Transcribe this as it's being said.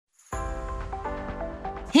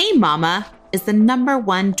Hey mama, is the number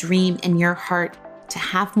one dream in your heart to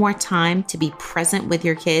have more time to be present with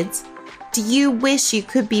your kids? Do you wish you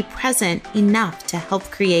could be present enough to help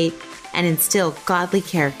create and instill godly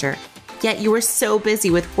character, yet you are so busy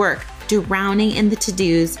with work, drowning in the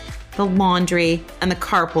to-dos, the laundry, and the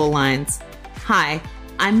carpool lines? Hi,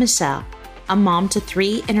 I'm Michelle, a mom to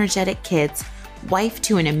 3 energetic kids, wife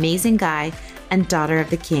to an amazing guy, and daughter of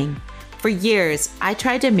the king. For years, I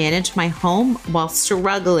tried to manage my home while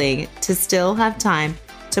struggling to still have time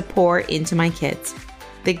to pour into my kids.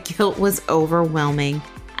 The guilt was overwhelming,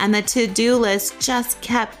 and the to-do list just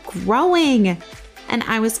kept growing. And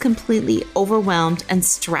I was completely overwhelmed and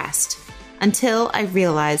stressed until I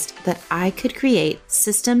realized that I could create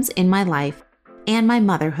systems in my life and my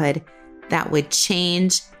motherhood that would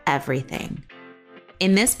change everything.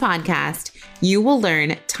 In this podcast, you will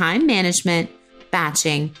learn time management,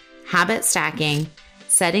 batching, habit stacking,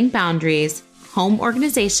 setting boundaries, home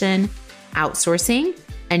organization, outsourcing,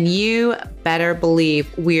 and you better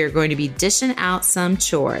believe we are going to be dishing out some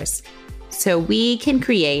chores so we can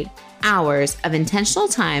create hours of intentional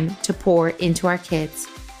time to pour into our kids,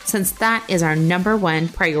 since that is our number one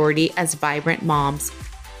priority as vibrant moms.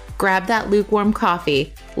 Grab that lukewarm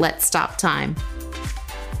coffee. Let's stop time.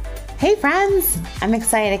 Hey friends, I'm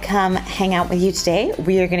excited to come hang out with you today.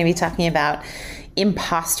 We are going to be talking about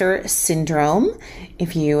imposter syndrome,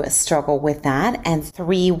 if you struggle with that, and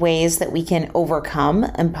 3 ways that we can overcome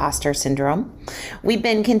imposter syndrome. We've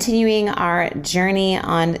been continuing our journey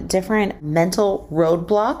on different mental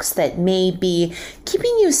roadblocks that may be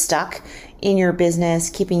keeping you stuck in your business,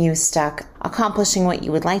 keeping you stuck accomplishing what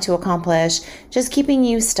you would like to accomplish, just keeping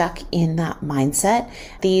you stuck in that mindset.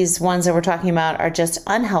 These ones that we're talking about are just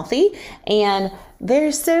unhealthy, and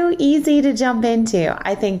they're so easy to jump into.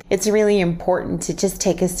 I think it's really important to just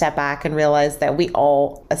take a step back and realize that we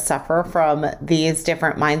all suffer from these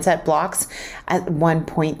different mindset blocks at one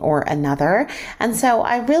point or another. And so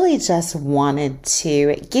I really just wanted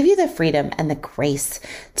to give you the freedom and the grace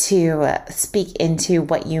to speak into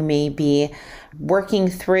what you may be working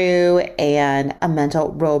through and a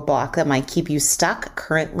mental roadblock that might keep you stuck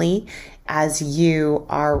currently as you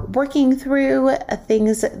are working through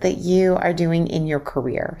things that you are doing in your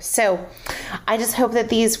career. So I just hope that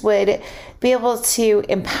these would be able to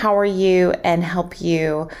empower you and help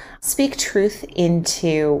you speak truth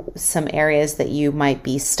into some areas that you might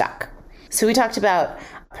be stuck. So we talked about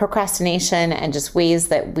procrastination and just ways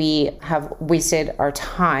that we have wasted our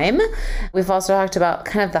time. We've also talked about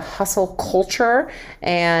kind of the hustle culture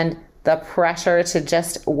and the pressure to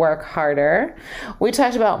just work harder. We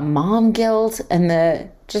talked about mom guilt and the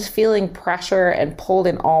just feeling pressure and pulled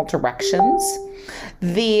in all directions.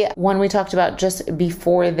 The one we talked about just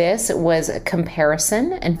before this was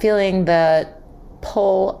comparison and feeling the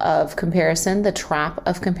pull of comparison, the trap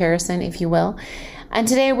of comparison, if you will. And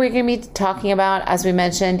today we're going to be talking about, as we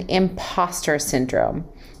mentioned, imposter syndrome.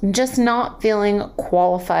 Just not feeling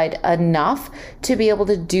qualified enough to be able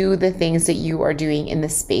to do the things that you are doing in the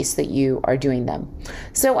space that you are doing them.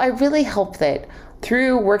 So I really hope that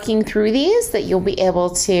through working through these, that you'll be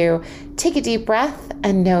able to take a deep breath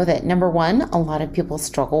and know that, number 1, a lot of people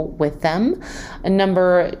struggle with them. And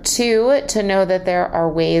number 2, to know that there are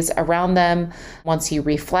ways around them once you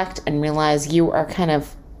reflect and realize you are kind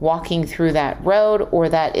of walking through that road, or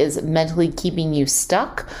that is mentally keeping you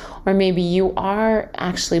stuck, or maybe you are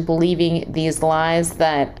actually believing these lies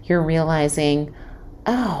that you're realizing,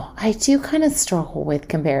 oh, I do kind of struggle with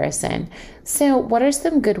comparison. So what are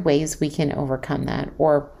some good ways we can overcome that,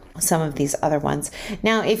 or some of these other ones?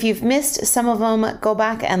 Now, if you've missed some of them, go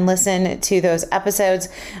back and listen to those episodes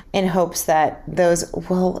in hopes that those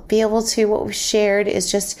will be able to, what we shared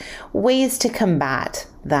is just ways to combat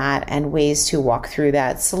that and ways to walk through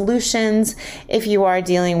that, solutions if you are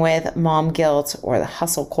dealing with mom guilt or the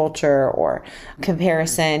hustle culture or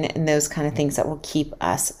comparison and those kind of things that will keep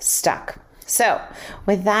us stuck. So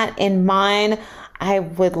with that in mind, I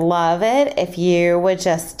would love it if you would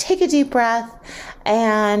just take a deep breath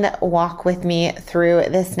and walk with me through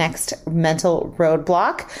this next mental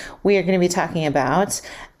roadblock. We are going to be talking about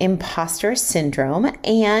imposter syndrome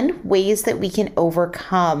and ways that we can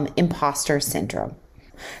overcome imposter syndrome.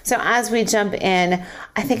 So as we jump in,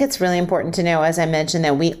 I think it's really important to know, as I mentioned,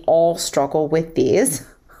 that we all struggle with these.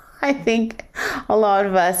 I think a lot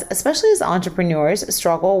of us, especially as entrepreneurs,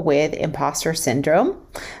 struggle with imposter syndrome.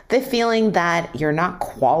 The feeling that you're not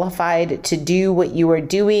qualified to do what you are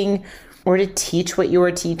doing or to teach what you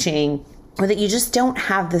are teaching, or that you just don't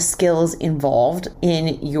have the skills involved in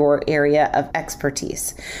your area of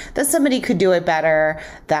expertise. That somebody could do it better,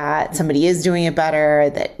 that somebody is doing it better,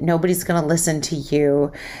 that nobody's going to listen to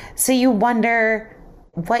you. So you wonder,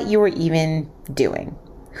 what you were even doing.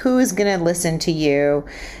 Who's going to listen to you?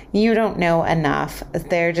 You don't know enough.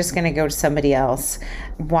 They're just going to go to somebody else.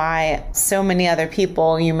 Why so many other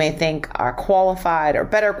people you may think are qualified or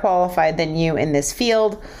better qualified than you in this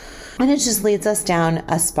field. And it just leads us down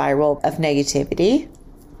a spiral of negativity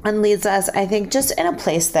and leads us, I think, just in a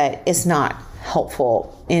place that is not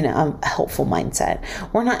helpful, in a helpful mindset.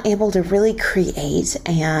 We're not able to really create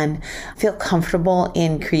and feel comfortable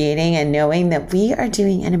in creating and knowing that we are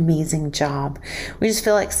doing an amazing job. We just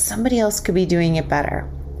feel like somebody else could be doing it better.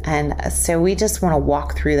 And so we just want to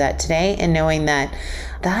walk through that today and knowing that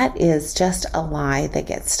that is just a lie that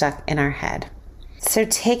gets stuck in our head. So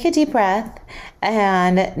take a deep breath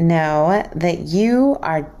and know that you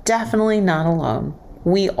are definitely not alone.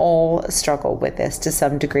 We all struggle with this to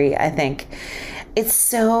some degree, I think. It's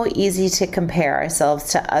so easy to compare ourselves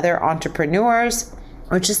to other entrepreneurs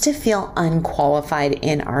or just to feel unqualified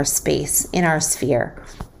in our space, in our sphere.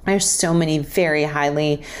 There's so many very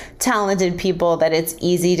highly talented people that it's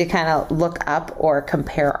easy to kind of look up or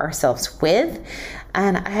compare ourselves with.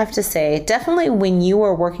 And I have to say, definitely when you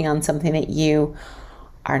are working on something that you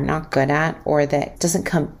are not good at or that doesn't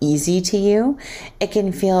come easy to you, it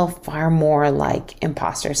can feel far more like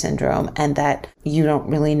imposter syndrome and that you don't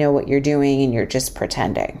really know what you're doing and you're just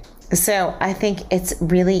pretending. So I think it's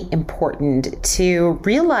really important to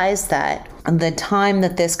realize that the time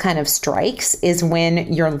that this kind of strikes is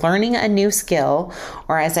when you're learning a new skill,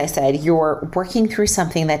 or as I said, you're working through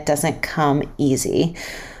something that doesn't come easy.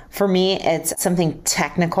 For me, it's something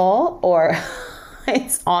technical, or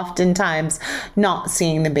it's oftentimes not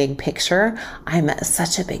seeing the big picture. I'm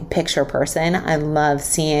such a big picture person. I love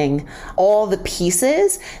seeing all the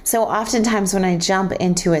pieces. So oftentimes when I jump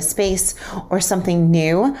into a space or something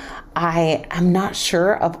new, I am not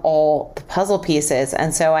sure of all the puzzle pieces.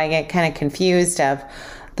 And so I get kind of confused of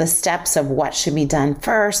the steps of what should be done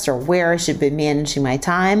first or where I should be managing my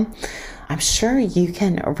time. I'm sure you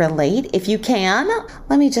can relate. If you can,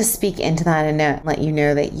 let me just speak into that and let you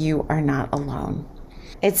know that you are not alone.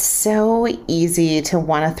 It's so easy to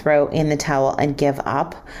want to throw in the towel and give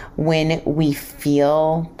up when we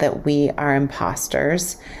feel that we are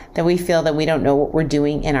imposters, that we feel that we don't know what we're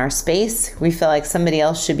doing in our space. We feel like somebody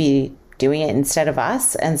else should be doing it instead of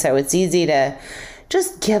us. And so it's easy to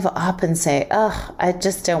just give up and say, oh, I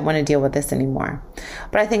just don't want to deal with this anymore.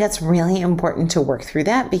 But I think it's really important to work through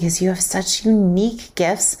that because you have such unique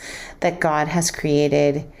gifts that God has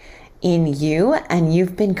created in you, and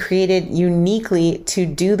you've been created uniquely to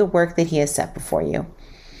do the work that He has set before you.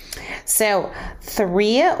 So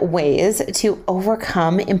 3 ways to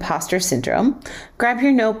overcome imposter syndrome. Grab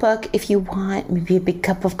your notebook if you want, maybe a big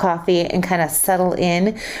cup of coffee, and kind of settle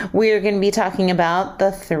in. We're going to be talking about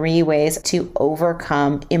the 3 ways to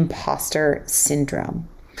overcome imposter syndrome.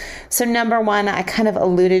 So number 1, I kind of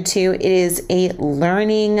alluded to, it is a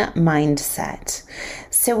learning mindset.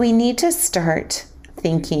 So we need to start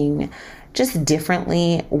thinking just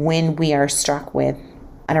differently when we are struck with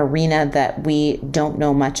an arena that we don't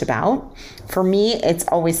know much about. For me, it's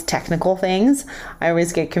always technical things. I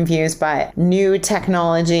always get confused by new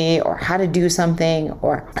technology or how to do something,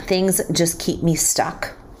 or things just keep me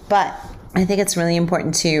stuck. But I think it's really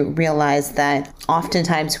important to realize that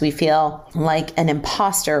oftentimes we feel like an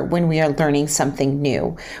imposter when we are learning something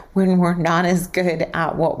new, when we're not as good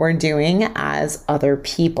at what we're doing as other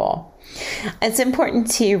people. It's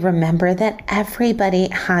important to remember that everybody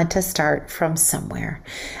had to start from somewhere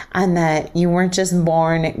and that you weren't just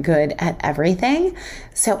born good at everything.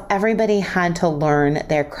 So everybody had to learn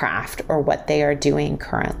their craft or what they are doing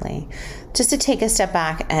currently. Just to take a step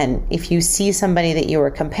back, and if you see somebody that you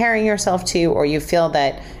are comparing yourself to, or you feel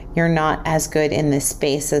that you're not as good in this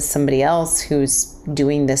space as somebody else who's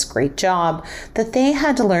doing this great job, that they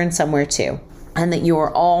had to learn somewhere too, and that you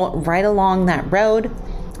are all right along that road.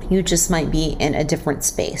 You just might be in a different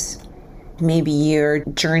space. Maybe your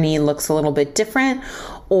journey looks a little bit different,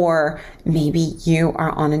 or maybe you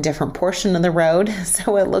are on a different portion of the road,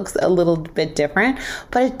 so it looks a little bit different,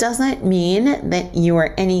 but it doesn't mean that you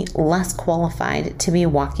are any less qualified to be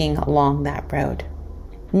walking along that road.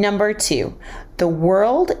 Number 2, the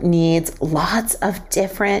world needs lots of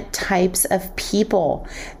different types of people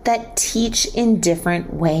that teach in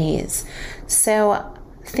different ways. So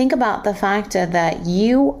think about the fact that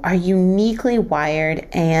you are uniquely wired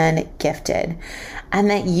and gifted, and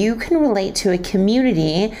that you can relate to a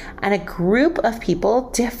community and a group of people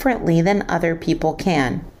differently than other people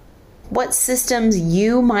can. What systems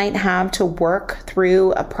you might have to work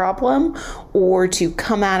through a problem or to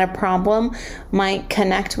come at a problem might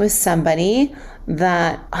connect with somebody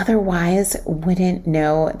that otherwise wouldn't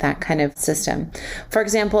know that kind of system. For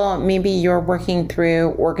example, maybe you're working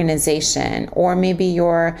through organization, or maybe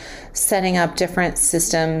you're setting up different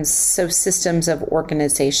systems, so systems of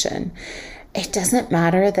organization. It doesn't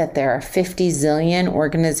matter that there are 50 zillion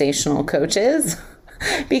organizational coaches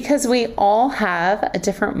because we all have a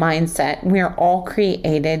different mindset. We're all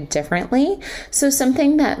created differently. So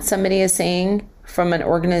something that somebody is saying from an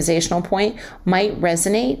organizational point might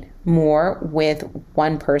resonate more with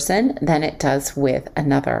one person than it does with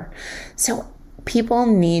another. So people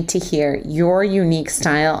need to hear your unique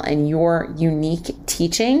style and your unique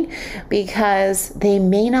teaching because they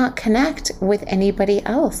may not connect with anybody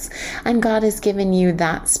else. And God has given you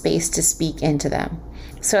that space to speak into them.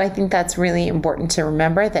 So I think that's really important to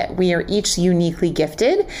remember, that we are each uniquely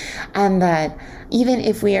gifted, and that even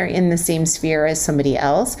if we are in the same sphere as somebody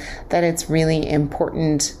else, that it's really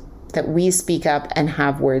important that we speak up and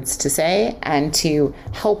have words to say and to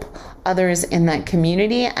help others in that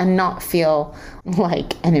community and not feel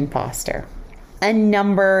like an imposter. And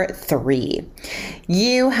number 3,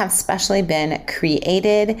 you have specially been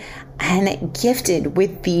created and gifted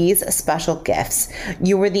with these special gifts.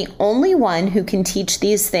 You are the only one who can teach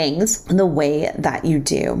these things the way that you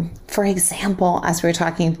do. For example, as we're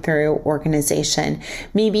talking through organization,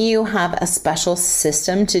 maybe you have a special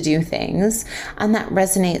system to do things and that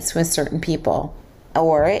resonates with certain people.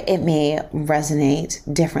 Or it may resonate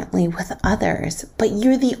differently with others, but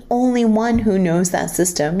you're the only one who knows that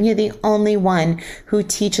system. You're the only one who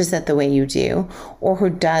teaches it the way you do, or who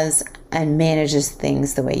does and manages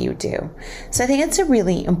things the way you do. So I think it's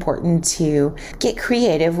really important to get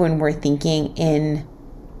creative when we're thinking in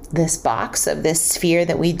this box of this sphere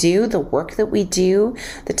that we do, the work that we do,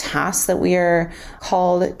 the tasks that we are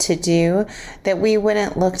called to do, that we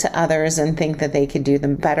wouldn't look to others and think that they could do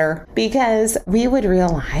them better, because we would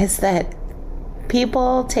realize that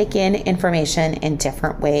people take in information in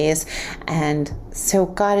different ways. And so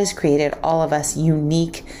God has created all of us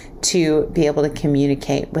unique to be able to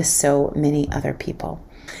communicate with so many other people.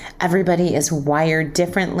 Everybody is wired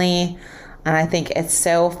differently. And I think it's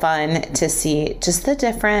so fun to see just the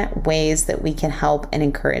different ways that we can help and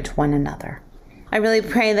encourage one another. I really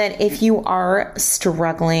pray that if you are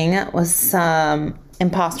struggling with some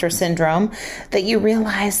imposter syndrome, that you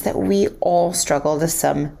realize that we all struggle to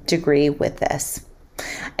some degree with this.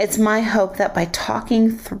 It's my hope that by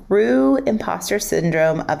talking through imposter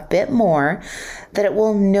syndrome a bit more, that it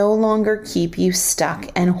will no longer keep you stuck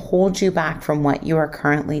and hold you back from what you are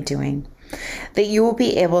currently doing. That you will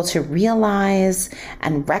be able to realize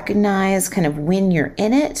and recognize kind of when you're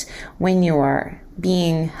in it, when you are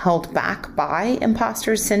being held back by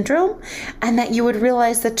imposter syndrome, and that you would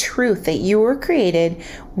realize the truth that you were created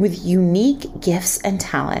with unique gifts and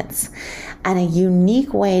talents and a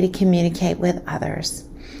unique way to communicate with others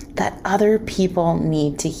that other people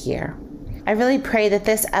need to hear. I really pray that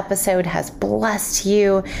this episode has blessed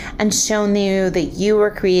you and shown you that you were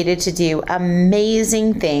created to do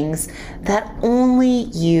amazing things that only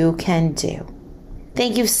you can do.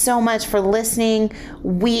 Thank you so much for listening.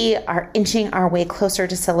 We are inching our way closer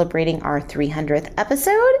to celebrating our 300th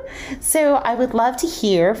episode. So I would love to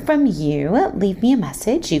hear from you. Leave me a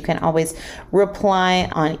message. You can always reply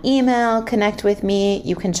on email, connect with me.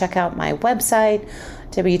 You can check out my website,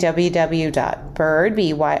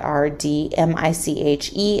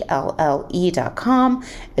 www.byrdmichelle.com.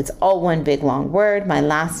 It's all one big long word, my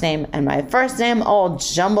last name and my first name all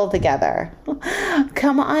jumbled together.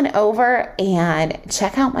 Come on over and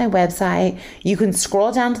check out my website. You can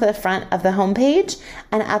scroll down to the front of the homepage,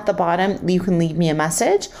 and at the bottom you can leave me a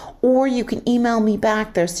message, or you can email me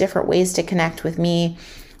back. There's different ways to connect with me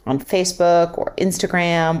on Facebook or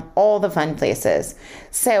Instagram, all the fun places.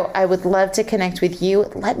 So I would love to connect with you.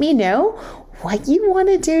 Let me know what you want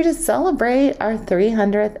to do to celebrate our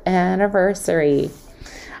 300th anniversary.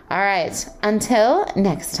 All right, until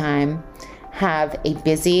next time, have a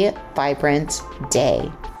busy, vibrant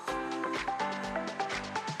day.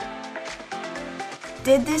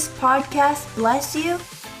 Did this podcast bless you?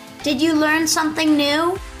 Did you learn something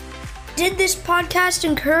new? Did this podcast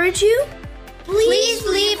encourage you? Please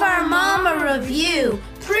leave our mom a review.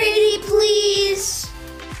 Pretty please.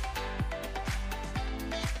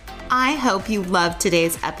 I hope you loved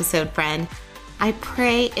today's episode, friend. I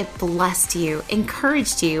pray it blessed you,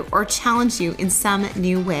 encouraged you, or challenged you in some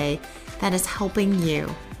new way that is helping you.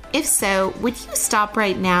 If so, would you stop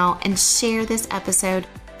right now and share this episode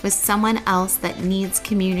with someone else that needs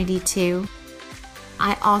community too?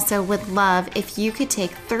 I also would love if you could take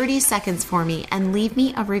 30 seconds for me and leave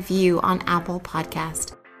me a review on Apple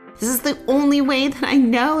Podcast. This is the only way that I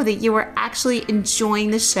know that you are actually enjoying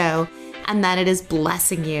the show and that it is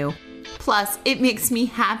blessing you. Plus, it makes me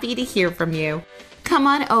happy to hear from you. Come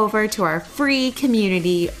on over to our free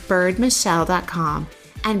community, birdmichelle.com,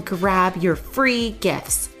 and grab your free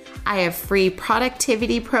gifts. I have free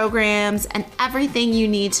productivity programs and everything you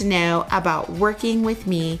need to know about working with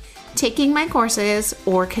me, taking my courses,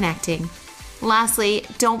 or connecting. Lastly,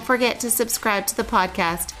 don't forget to subscribe to the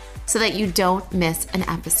podcast so that you don't miss an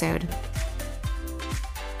episode.